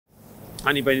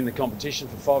only been in the competition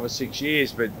for 5 or 6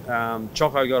 years, but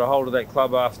Choco got a hold of that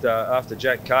club after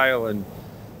Jack Cale and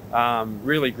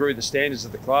really grew the standards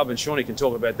of the club. And Shawnee can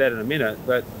talk about that in a minute.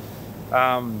 But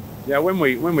when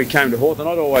we came to Hawthorn,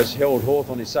 I'd always held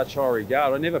Hawthorn in such high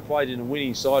regard. I never played in a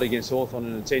winning side against Hawthorn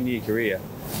in a 10-year career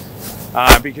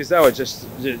because they were just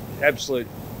absolute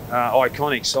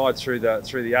iconic side through the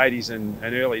 80s and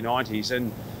early 90s.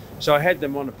 And so I had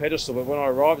them on a pedestal, but when I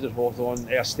arrived at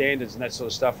Hawthorn, our standards and that sort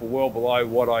of stuff were well below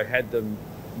what I had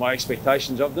my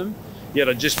expectations of them. Yet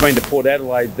I'd just been to Port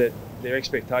Adelaide that their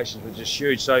expectations were just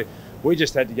huge. So we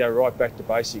just had to go right back to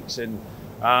basics. And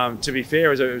to be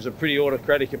fair, it was a pretty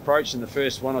autocratic approach in the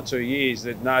first 1 or 2 years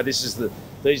that, no, these are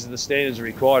the standards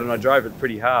required, and I drove it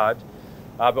pretty hard.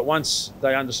 But once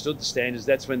they understood the standards,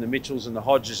 that's when the Mitchells and the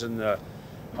Hodges and the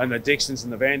Dixons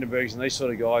and the Vandenbergs and these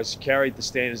sort of guys carried the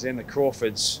standards, and the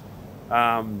Crawfords,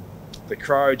 the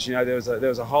Crows. There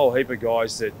was a whole heap of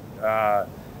guys that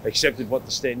accepted what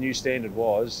the new standard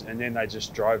was, and then they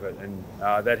just drove it, and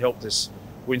that helped us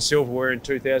win silverware in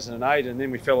 2008. And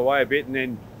then we fell away a bit, and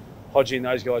then Hodgie and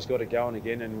those guys got it going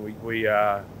again, and we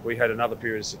had another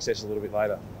period of success a little bit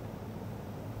later.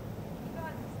 You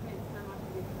guys have spent so much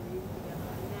of your careers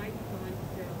together, and now you find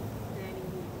yourself standing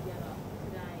here together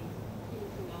today,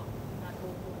 finishing up that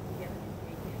Hawthorn together this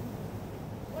weekend.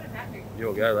 What is happening?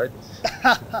 You'll go, lad.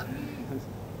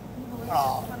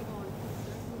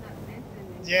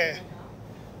 Yeah.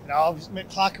 I met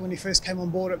Clarkson when he first came on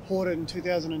board at Port in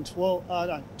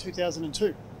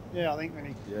 2002. Yeah, I think when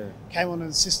he came on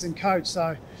as assistant coach.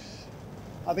 So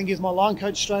I think he was my line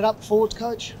coach straight up, forwards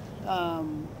coach.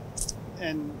 And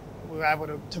we were able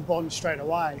to bond straight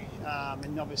away.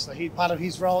 And obviously part of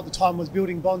his role at the time was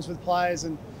building bonds with players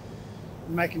and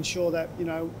making sure that,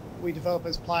 we develop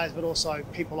as players, but also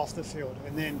people off the field.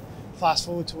 And then fast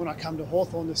forward to when I come to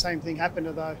Hawthorn, the same thing happened,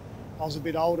 although I was a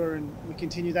bit older, and we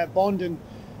continued that bond. And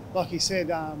like he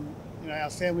said, our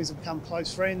families have become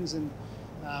close friends, and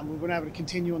we've been able to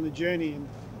continue on the journey. And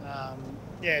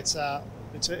it's a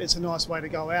nice way to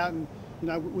go out, and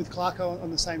with Clarko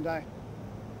on the same day.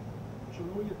 Sure,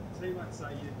 all your teammates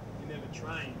say you never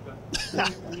trained, but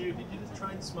did you just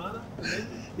train smarter than them?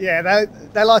 Yeah,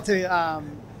 they like to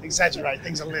exaggerate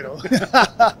things a little.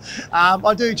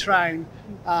 I do train,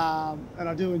 and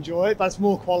I do enjoy it, but it's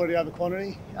more quality over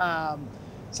quantity.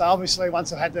 So obviously,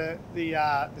 once I had the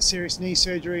serious knee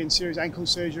surgery and serious ankle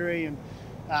surgery and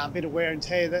a bit of wear and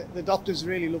tear, the doctors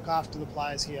really look after the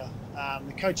players here.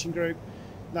 The coaching group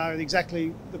know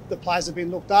exactly the players have been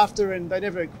looked after, and they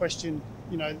never question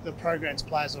the programs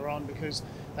players are on, because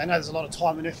they know there's a lot of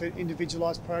time and effort,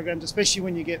 individualised programs, especially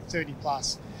when you get 30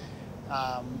 plus.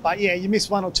 But yeah, you miss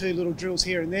 1 or 2 little drills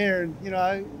here and there, and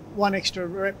one extra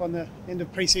rep on the end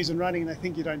of pre-season running, and they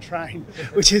think you don't train,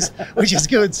 which is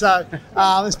good. So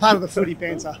it's part of the footy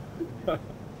banter. Have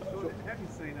you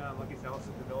seen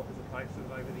Allison develop as a coach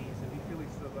over the years, and do you feel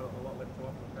he's still got a lot left to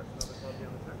offer, perhaps another club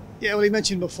down the track? Yeah, well, he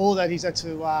mentioned before that he's had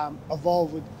to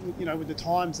evolve with the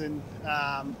times, and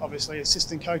obviously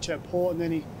assistant coach at Port, and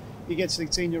then he gets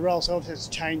the senior role, so obviously has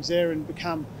to change there and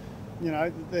become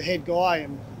the head guy.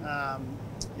 And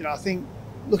I think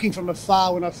looking from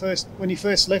afar, when he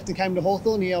first left and came to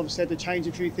Hawthorn, he obviously had to change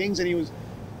a few things, and he was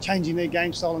changing their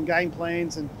game style and game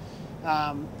plans. And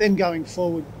then going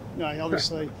forward,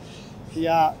 obviously he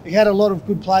had a lot of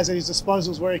good players at his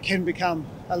disposals where he can become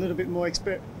a little bit more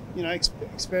try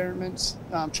experiments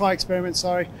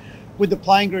with the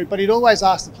playing group. But he'd always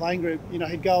ask the playing group,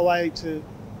 he'd go away to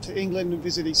England and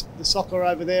visit the soccer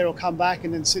over there, or come back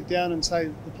and then sit down and say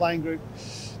to the playing group,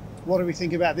 what do we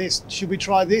think about this? Should we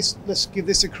try this? Let's give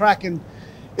this a crack. And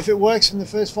if it works in the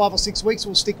first 5 or 6 weeks,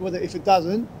 we'll stick with it. If it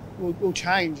doesn't, we'll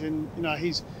change. And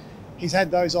he's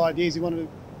had those ideas. He wanted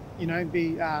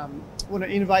to want to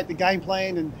innovate the game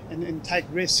plan and take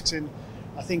risks. And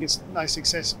I think it's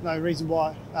no reason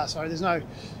why.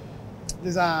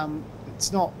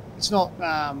 It's not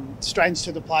strange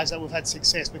to the players that we've had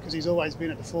success, because he's always been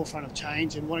at the forefront of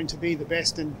change and wanting to be the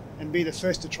best and be the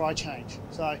first to try change.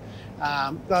 So,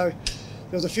 though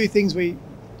there was a few things we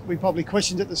probably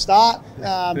questioned at the start.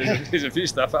 There's a few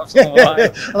stuff-ups along the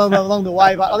way. along the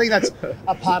way, but I think that's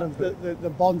a part of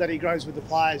the bond that he grows with the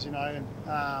players. And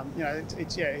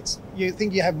you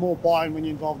think you have more buy-in when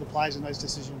you involve the players in those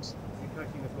decisions. You're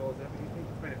coaching as well as ever. You think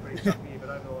it's been a pretty tough year, but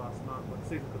over the last month, the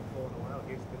season could have fallen away, I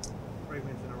guess, but 3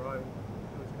 wins in a row.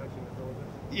 Who was coaching as well as ever?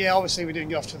 Yeah, obviously we didn't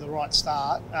get off to the right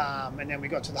start, and then we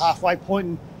got to the halfway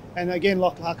point, and again,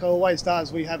 like always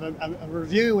does, we have a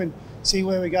review and see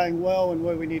where we're going well and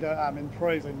where we need to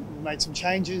improve. And we made some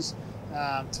changes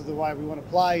to the way we want to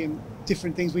play and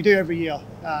different things we do every year,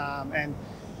 and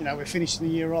we're finishing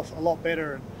the year off a lot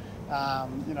better.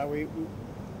 You know, we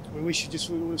wish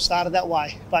we would have started that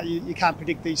way, but you can't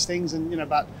predict these things. And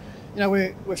but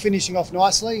we're finishing off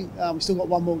nicely. We've still got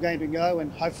one more game to go,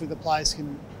 and hopefully the players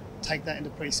can take that into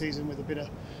pre-season with a bit of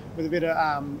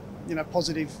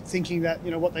positive thinking that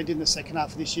what they did in the second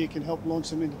half of this year can help launch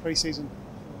them into pre-season.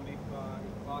 If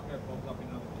Clarko pops up in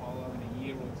another polo in a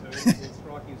year or two, will it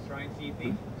strike you as strange, do you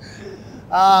think?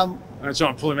 I'm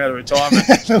trying to pull him out of retirement.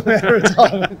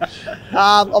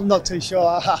 I'm not too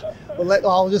sure.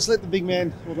 I'll just let the big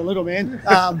man, or the little man,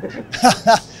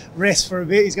 rest for a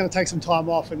bit. He's going to take some time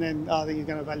off, and then I think he's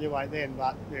going to evaluate then.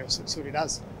 But yeah, we'll see what he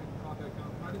does. Clarko, can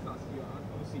I just ask you,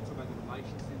 obviously you talk about the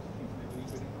relationships between everybody,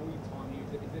 but in all your time here,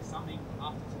 is there something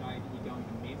after today that you're going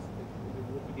to miss? Either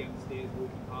walking down the stairs,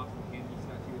 walking past the Kennedy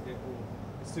statue, is there, or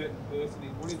a certain person?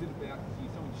 And what is it about? Because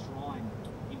you're so enshrined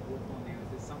in Hawthorn now. Is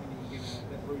there something that you're going to,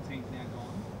 that routine's now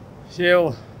gone?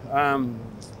 Yeah,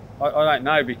 I don't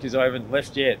know, because I haven't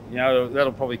left yet.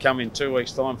 That'll probably come in 2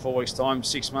 weeks' time, 4 weeks' time,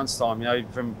 6 months' time.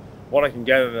 From what I can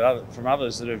gather from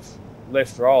others that have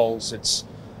left roles, it's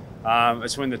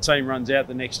when the team runs out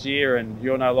the next year and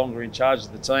you're no longer in charge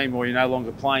of the team, or you're no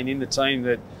longer playing in the team,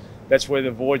 that's where the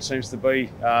void seems to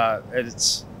be at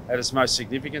its most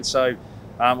significant. So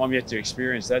I'm yet to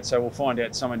experience that. So we'll find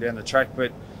out someone down the track.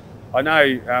 But I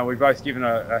know we've both given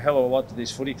a hell of a lot to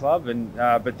this footy club,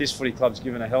 but this footy club's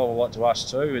given a hell of a lot to us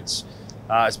too. It's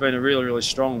been a really, really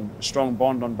strong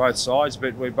bond on both sides.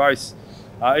 But we both,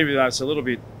 even though it's a little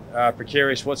bit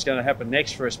precarious what's going to happen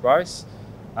next for us both,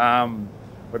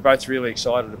 we're both really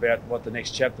excited about what the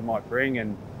next chapter might bring,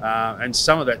 and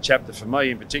some of that chapter for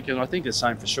me in particular, and I think the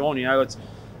same for Sean.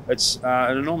 It's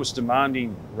an enormous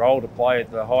demanding role to play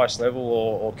at the highest level,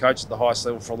 or coach at the highest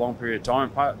level for a long period of time.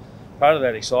 Part of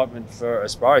that excitement for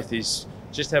us both is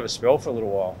just have a spell for a little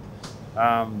while,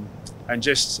 and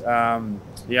just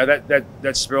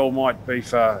that spell might be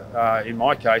for, in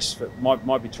my case,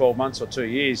 might be 12 months or 2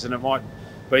 years, and it might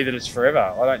be that it's forever.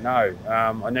 I don't know.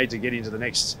 I need to get into the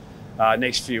next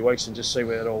few weeks and just see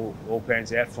where it all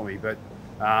pans out for me. But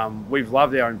we've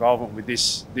loved our involvement with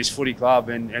this footy club,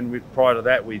 and prior to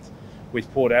that with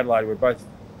Port Adelaide. We're both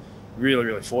really,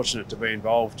 really fortunate to be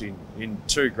involved in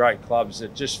two great clubs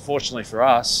that, just fortunately for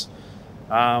us,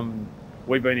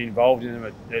 we've been involved in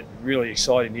them at really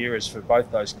exciting eras for both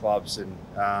those clubs. And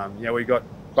we've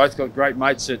both got great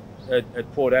mates at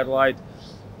Port Adelaide,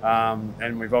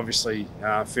 and we've obviously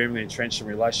firmly entrenched some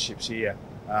relationships here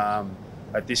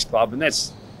at this club, and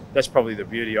that's probably the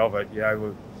beauty of it.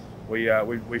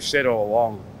 We've said all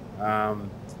along,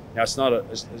 it's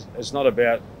not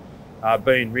about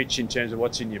being rich in terms of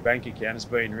what's in your bank account. It's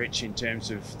being rich in terms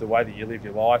of the way that you live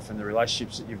your life and the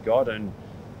relationships that you've got. And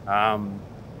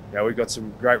we've got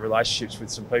some great relationships with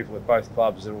some people at both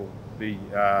clubs that will be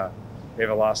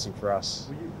everlasting for us.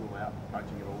 Will you rule out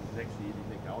coaching at all next year, do you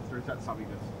think, Alistair? Is that something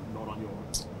that's not on your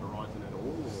horizon at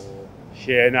all? Or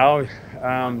yeah, no.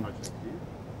 coach next year?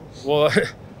 Well,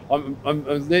 I'm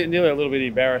nearly a little bit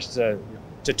embarrassed to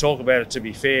talk about it, to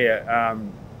be fair,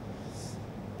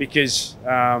 because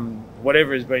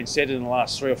whatever has been said in the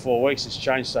last 3 or 4 weeks has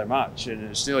changed so much, and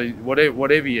it's nearly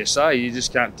whatever you say, you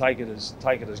just can't take it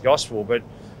as gospel. But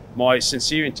my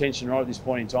sincere intention right at this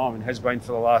point in time, and has been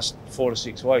for the last 4 to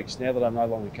 6 weeks, now that I'm no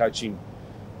longer coaching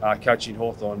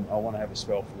Hawthorn, I want to have a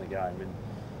spell from the game,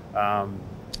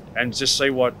 and just see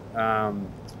what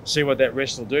that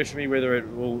rest will do for me, whether it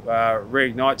will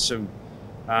reignite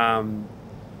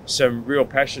some real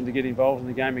passion to get involved in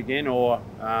the game again, or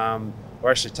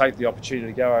actually take the opportunity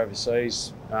to go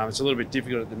overseas. It's a little bit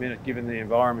difficult at the minute given the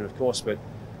environment, of course, but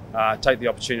take the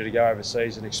opportunity to go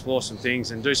overseas and explore some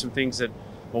things and do some things that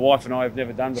my wife and I have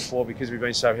never done before, because we've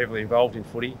been so heavily involved in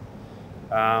footy,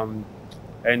 and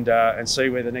see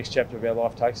where the next chapter of our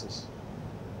life takes us.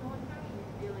 How are you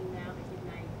feeling now that you've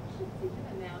made the decision,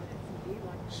 and now that it's new?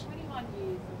 Like 21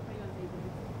 years or 21 seasons,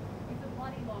 it's a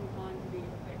bloody long time to be a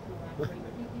professional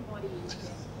athlete. Your body is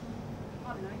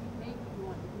I don't know, you can eat what you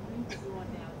want, you can drink what you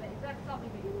want now. Is that something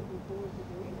that you're looking forward to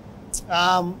doing?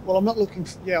 Well, I'm not looking.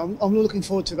 I'm looking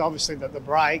forward to obviously the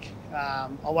break. I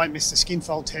won't miss the skin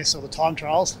fold tests or the time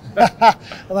trials.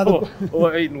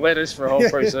 or eating lettuce for a whole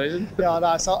pre-season. Yeah, I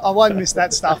know. So I won't miss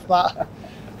that stuff, but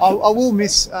I will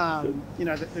miss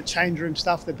the change room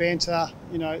stuff, the banter.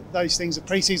 Those things, the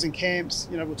pre-season camps.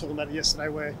 We were talking about it yesterday,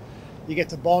 where you get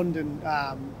to bond and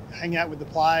hang out with the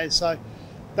players. So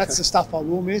that's the stuff I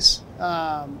will miss.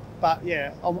 But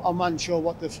yeah, I'm unsure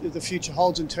what the future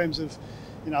holds in terms of.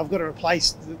 I've got to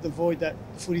replace the void that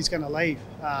footy's going to leave.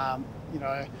 I've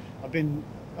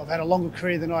had a longer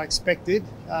career than I expected.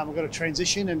 I've got to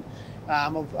transition, and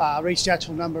I've reached out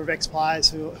to a number of ex-players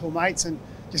who are mates, and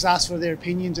just asked for their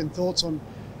opinions and thoughts on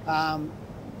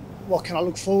what can I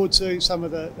look forward to, some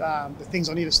of the things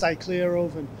I need to stay clear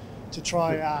of, and to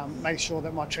try make sure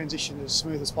that my transition is as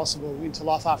smooth as possible into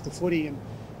life after footy. And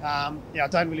yeah, I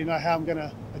don't really know how I'm going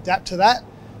to adapt to that.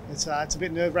 It's a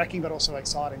bit nerve-wracking, but also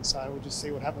exciting. So we'll just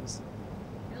see what happens.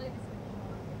 Really just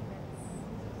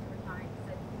retiring,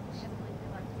 so it doesn't really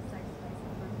feel like it's a safe space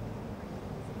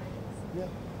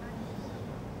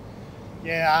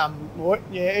Yeah,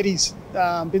 Eddie's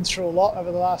been through a lot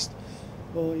over the last,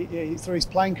 through his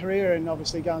playing career, and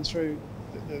obviously going through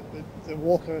the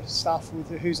Walker stuff with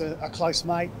who's a close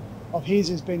mate of his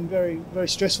has been very, very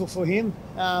stressful for him.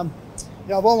 Yeah,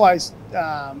 I've always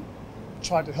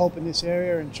tried to help in this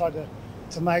area and tried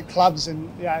to make clubs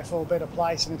and the AFL a better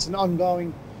place, and it's an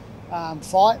ongoing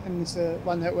fight, and it's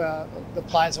one that the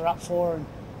players are up for, and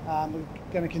we're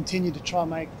going to continue to try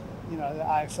and make the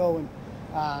AFL and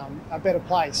a better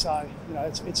place. So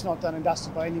it's not done and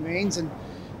dusted by any means, and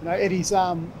Eddie's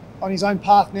on his own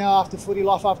path now after footy,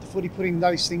 life after footy, putting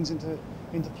those things into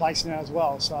place now as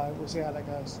well. So we'll see how that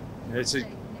goes.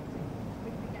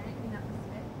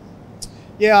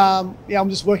 Yeah, I'm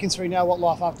just working through now what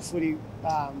life after footy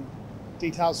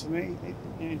entails for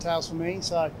me.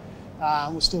 So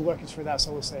we're still working through that.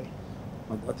 So we'll see.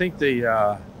 I think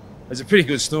it's a pretty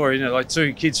good story, isn't it? Like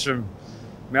two kids from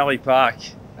Mallee Park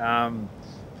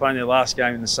playing their last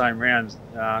game in the same round,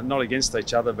 not against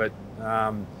each other, but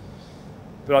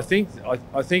I think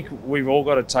we've all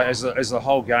got to take as the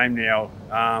whole game now.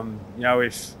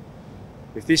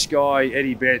 If this guy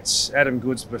Eddie Betts, Adam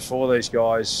Goods before these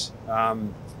guys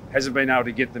hasn't been able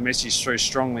to get the message through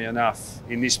strongly enough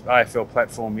in this AFL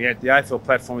platform yet. The AFL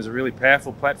platform is a really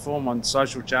powerful platform on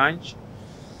social change,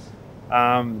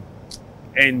 and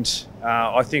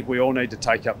I think we all need to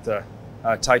take up the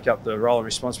role and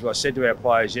responsibility. I said to our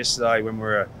players yesterday when we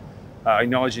were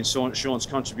acknowledging Sean's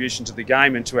contribution to the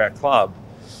game and to our club,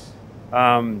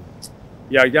 going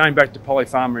back to Polly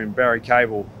Farmer and Barry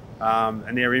Cable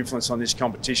and their influence on this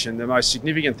competition, the most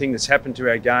significant thing that's happened to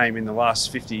our game in the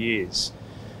last 50 years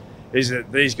is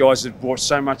that these guys have brought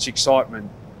so much excitement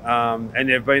and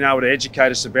they've been able to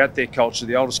educate us about their culture,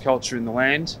 the oldest culture in the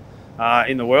land,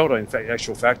 in the world, in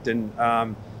fact,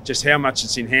 and just how much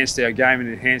it's enhanced our game and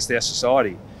enhanced our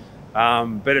society.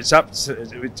 But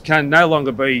it can no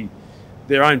longer be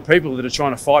their own people that are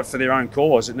trying to fight for their own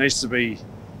cause. It needs to be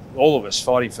all of us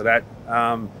fighting for that,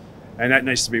 and that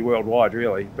needs to be worldwide,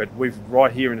 really. But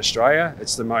right here in Australia,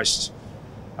 it's the most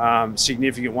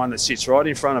significant one that sits right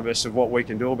in front of us of what we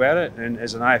can do about it. And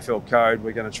as an AFL code,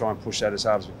 we're going to try and push that as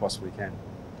hard as we possibly can.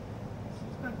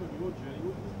 Just back on your journey,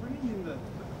 was bringing in the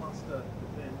cluster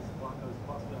defence, like those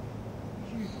cluster,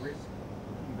 huge risk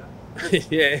looking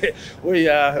back?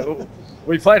 Yeah,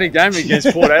 we played a game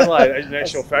against Port Adelaide, in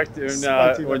actual fact,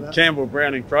 and when Campbell,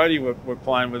 Brown and Crody were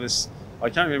playing with us. I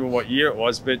can't remember what year it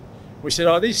was, but we said,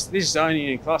 this zoning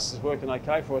in clusters is working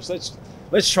okay for us.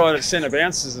 Let's try it at centre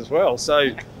bounces as well. So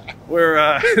we're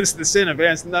the centre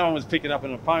bounce. No one was picking up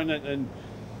an opponent, and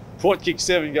Port kicked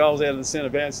 7 goals out of the centre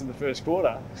bounce in the first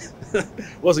quarter.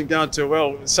 Wasn't going too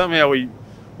well. Somehow we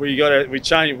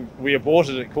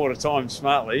aborted at quarter time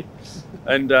smartly,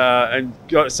 and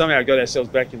somehow got ourselves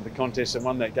back into the contest and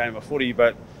won that game of footy.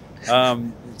 But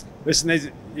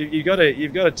listen, you've got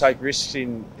to take risks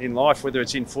in life, whether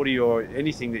it's in footy or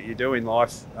anything that you do in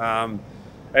life,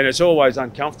 and it's always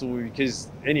uncomfortable because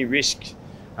any risk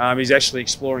is actually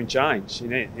exploring change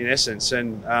in essence,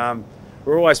 and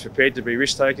we're always prepared to be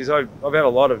risk takers. I've had a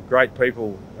lot of great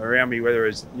people around me, whether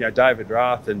it's David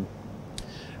Rath and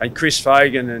Chris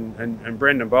Fagan and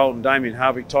Brendan Bolt and Damien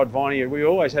Harvick, Todd Viney. We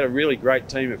always had a really great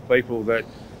team of people that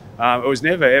it was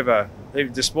never ever,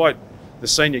 despite the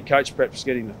senior coach perhaps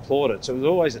getting the plaudits, it was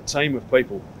always a team of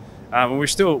people, and we've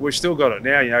still got it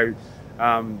now.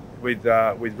 With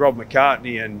Rob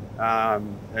McCartney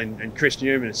and Chris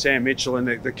Newman and Sam Mitchell and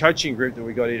the coaching group that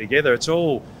we got here together. It's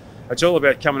all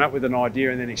about coming up with an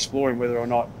idea and then exploring whether or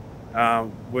not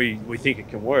we think it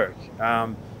can work.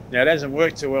 Now it hasn't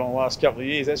worked too well in the last couple of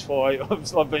years. That's why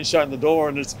I've been shown the door,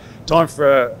 and it's time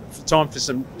for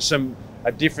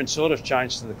a different sort of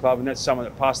change to the club, and that's someone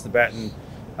that passed the baton.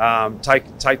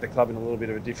 Take the club in a little bit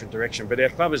of a different direction. But our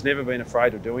club has never been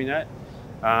afraid of doing that,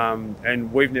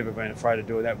 and we've never been afraid of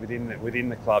doing that within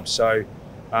the club. So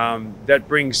that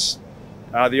brings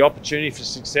the opportunity for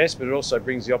success, but it also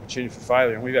brings the opportunity for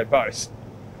failure, and we've had both. Just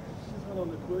one on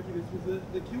the quirkiness. Was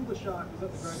the kill the shark, was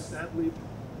that the greatest ad-lib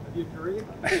of your career?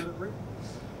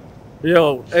 Yeah,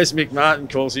 well, as Mick Martin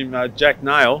calls him, Jack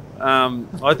Nail.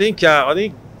 I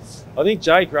think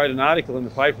Jake wrote an article in the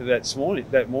paper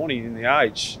that morning in the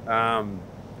Age,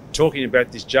 talking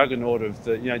about this juggernaut of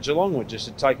the, Geelong would just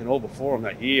had taken all before them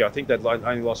that year. I think they'd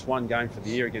only lost one game for the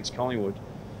year against Collingwood,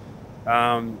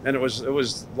 and it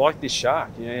was like this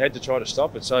shark. You had to try to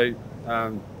stop it. So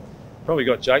probably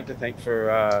got Jake to thank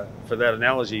for that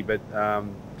analogy, but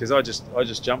because I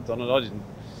just jumped on it. I didn't,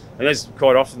 and that's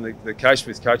quite often the case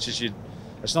with coaches.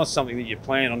 It's not something that you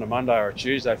plan on a Monday or a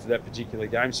Tuesday for that particular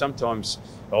game. Sometimes,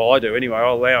 I do anyway.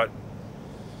 I'll leave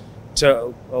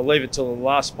it till the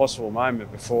last possible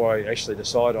moment before I actually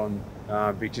decide on,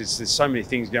 because there's so many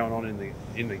things going on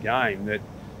in the game that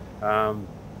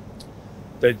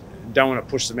they don't want to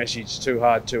push the message too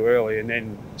hard too early, and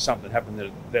then something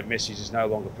happened that message is no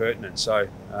longer pertinent. So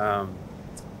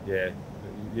you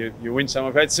win some.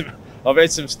 I've had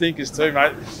some stinkers too,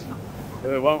 mate.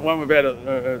 One about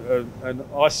an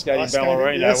ice skating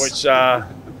ballerina, yes. which I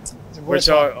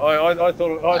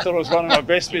thought it was one of my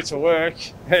best bits of work,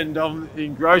 and I'm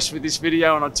engrossed with this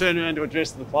video, and I turned around to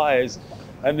address the players,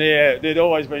 and there'd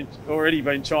already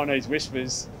been Chinese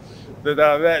whispers that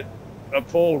that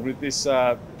appalled with this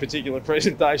particular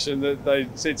presentation, that they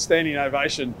said standing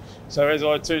ovation. So as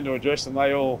I turned to address them,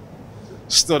 they all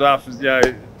stood up,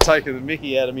 taking the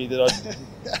mickey out of me that I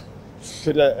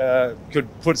could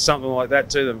put something like that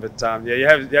to them. But you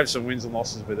have some wins and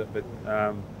losses with it, but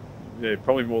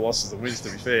probably more losses than wins, to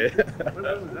be fair.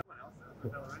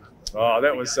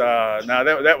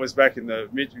 That was back in the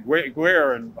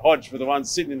Guerra and Hodge were the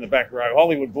ones sitting in the back row.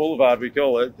 Hollywood Boulevard, we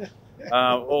call it.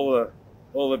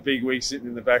 All the big wigs sitting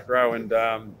in the back row, and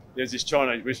there's this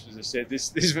Chinese whispers that said,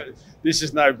 "This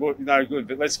is no good,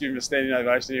 but let's give him a standing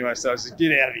ovation anyway." So I said,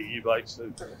 "Get out of here, you blokes!"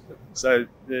 So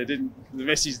the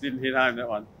message didn't hit home, that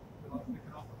one. Can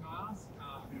I ask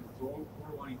a bit of a broader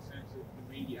one in terms of the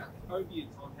media? Over your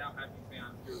time, how have you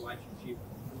found your relationship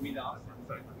with us and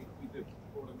with the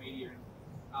broader media? And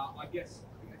I guess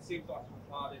it seems like from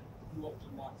part that you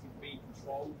often like to be in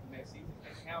control of the message.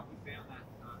 And how have you found that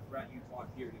throughout your entire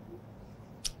period?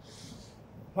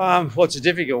 Well, it's a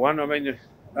difficult one. I mean,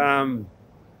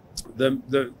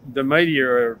 the media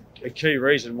are a key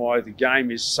reason why the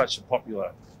game is such a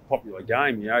popular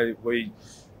game. We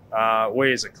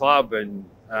as a club and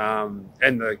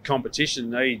the competition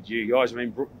need you guys. I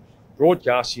mean,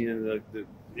 broadcasting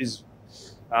is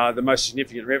the most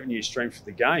significant revenue stream for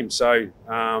the game. So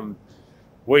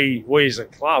we as a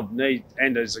club need,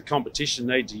 and as a competition,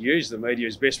 need to use the media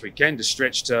as best we can to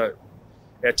stretch to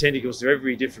our tentacles to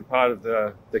every different part of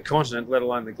the continent, let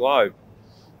alone the globe.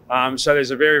 So there's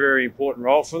a very, very important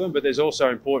role for them, but there's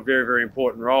also a very, very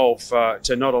important role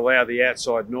to not allow the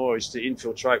outside noise to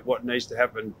infiltrate what needs to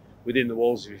happen within the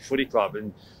walls of your footy club.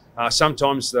 And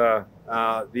sometimes the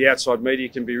outside media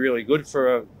can be really good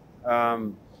for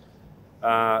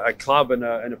a club and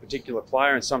a particular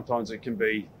player, and sometimes it can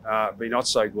be not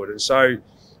so good. And so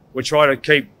we try to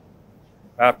keep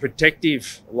a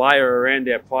protective layer around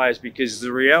our players, because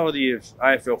the reality of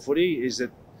AFL footy is that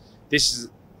this is a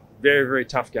very, very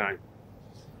tough game.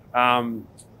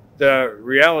 The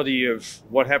reality of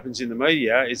what happens in the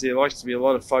media is there likes to be a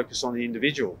lot of focus on the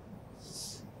individual.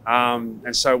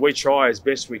 And so we try as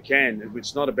best we can.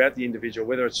 It's not about the individual,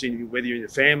 whether you're in a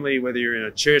family, whether you're in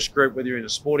a church group, whether you're in a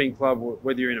sporting club,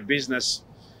 whether you're in a business.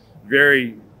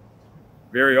 Very,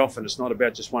 very often it's not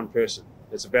about just one person.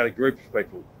 It's about a group of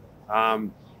people.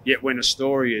 Yet when a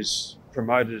story is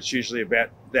promoted, it's usually about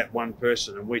that one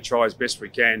person, and we try as best we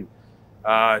can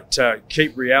to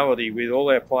keep reality with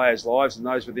all our players' lives and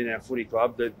those within our footy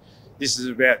club, that this is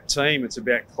about team, it's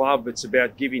about club, it's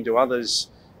about giving to others,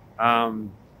 and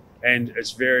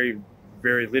it's very,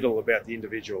 very little about the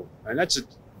individual. And that's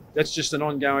just an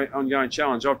ongoing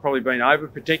challenge. I've probably been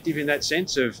overprotective in that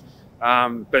sense of,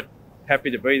 but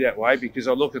happy to be that way, because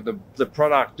I look at the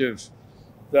product of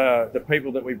the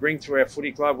people that we bring through our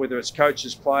footy club, whether it's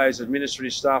coaches, players,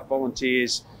 administrative staff,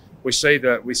 volunteers. We see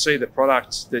the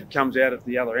product that comes out at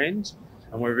the other end,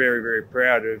 and we're very, very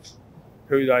proud of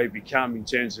who they become in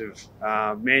terms of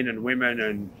men and women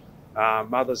and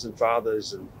mothers and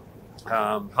fathers and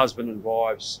husband and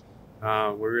wives.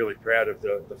 We're really proud of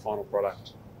the final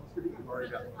product. I was pretty worried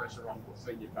about the pressure on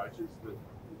senior coaches that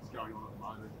is going on at the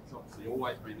moment. It's obviously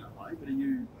always been that way, but are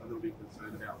you a little bit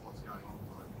concerned about what's going on at the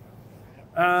moment?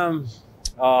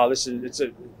 Listen, it's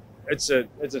a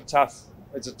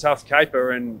tough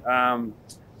caper, and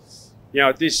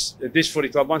at this footy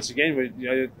club, once again,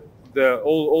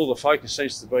 all the focus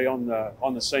seems to be on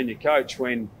the senior coach.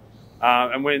 When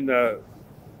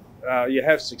you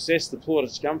have success, the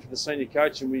plaudits come for the senior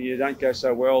coach, and when you don't go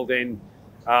so well, then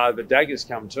the daggers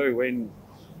come too. When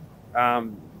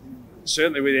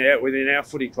certainly within our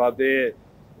footy club,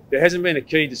 there hasn't been a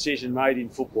key decision made in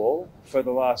football for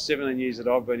the last 17 years that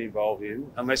I've been involved in,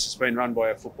 unless it's been run by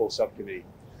a football subcommittee.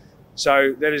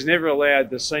 So that has never allowed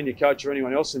the senior coach or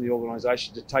anyone else in the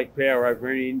organisation to take power over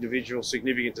any individual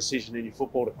significant decision in your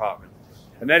football department.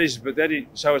 And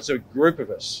so it's a group of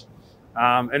us,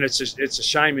 and it's a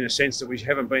shame in a sense that we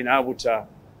haven't been able to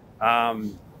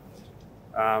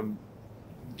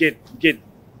get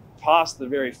past the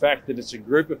very fact that it's a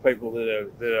group of people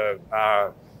that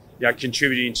are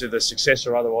contributing to the success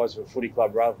or otherwise of a footy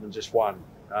club rather than just one.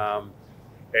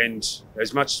 And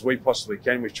as much as we possibly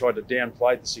can, we've tried to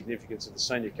downplay the significance of the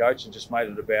senior coach and just made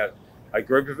it about a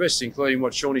group of us, including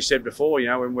what Shawnee said before,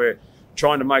 when we're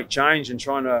trying to make change and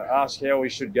trying to ask how we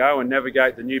should go and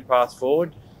navigate the new path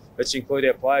forward. Let's include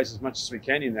our players as much as we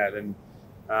can in that. And,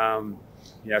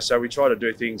 so we try to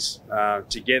do things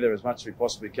together as much as we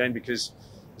possibly can because,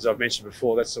 as I've mentioned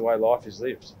before, that's the way life is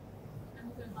lived.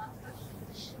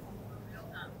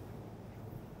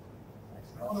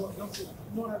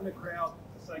 Not having a crowd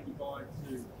to say goodbye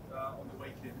to on the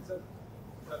weekend, is that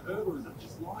hurt or is it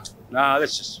just life? No,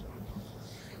 that's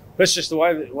just the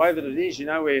way that it is.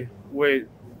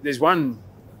 There's one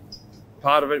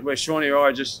part of it where Shawnee and I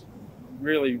are just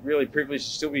really, really privileged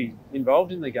to still be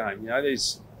involved in the game.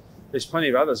 There's plenty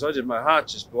of others. My heart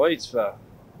just bleeds for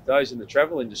those in the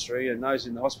travel industry and those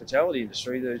in the hospitality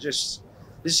industry that are just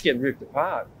getting ripped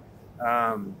apart.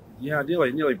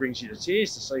 It nearly brings you to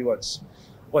tears to see what's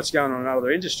going on in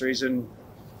other industries, and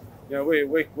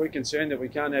we're concerned that we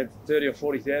can't have 30 or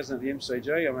 40,000 at the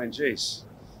MCG. I mean, geez,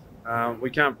 we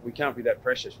can't be that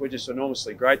precious. We're just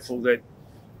enormously grateful that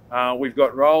we've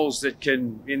got roles that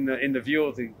can, in the view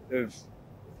of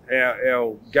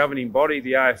our governing body,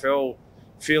 the AFL,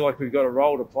 feel like we've got a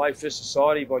role to play for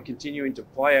society by continuing to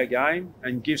play our game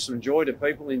and give some joy to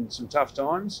people in some tough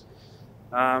times.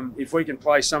 If we can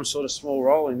play some sort of small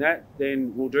role in that,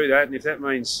 then we'll do that, and if that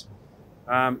means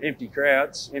empty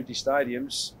crowds, empty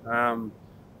stadiums,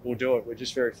 we'll do it. We're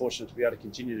just very fortunate to be able to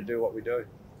continue to do what we do.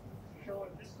 Sean,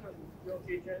 just on your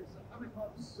future, has other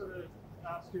clubs sort of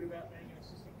asked you about being an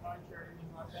assistant coach or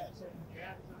anything like that?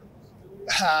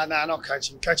 No, not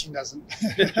coaching. Coaching doesn't.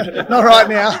 Not right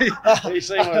now. You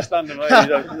see what it's done to me.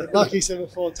 Like you said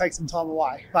before, take some time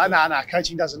away. But no,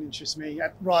 coaching doesn't interest me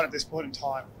right at this point in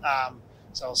time.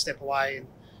 So I'll step away and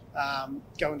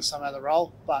go into some other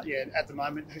role. But yeah, at the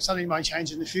moment, something may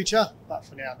change in the future. But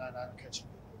for now, no coaching.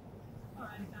 All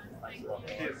right, guys. Thank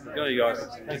you. Go, you guys.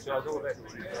 Thanks, guys. All the best.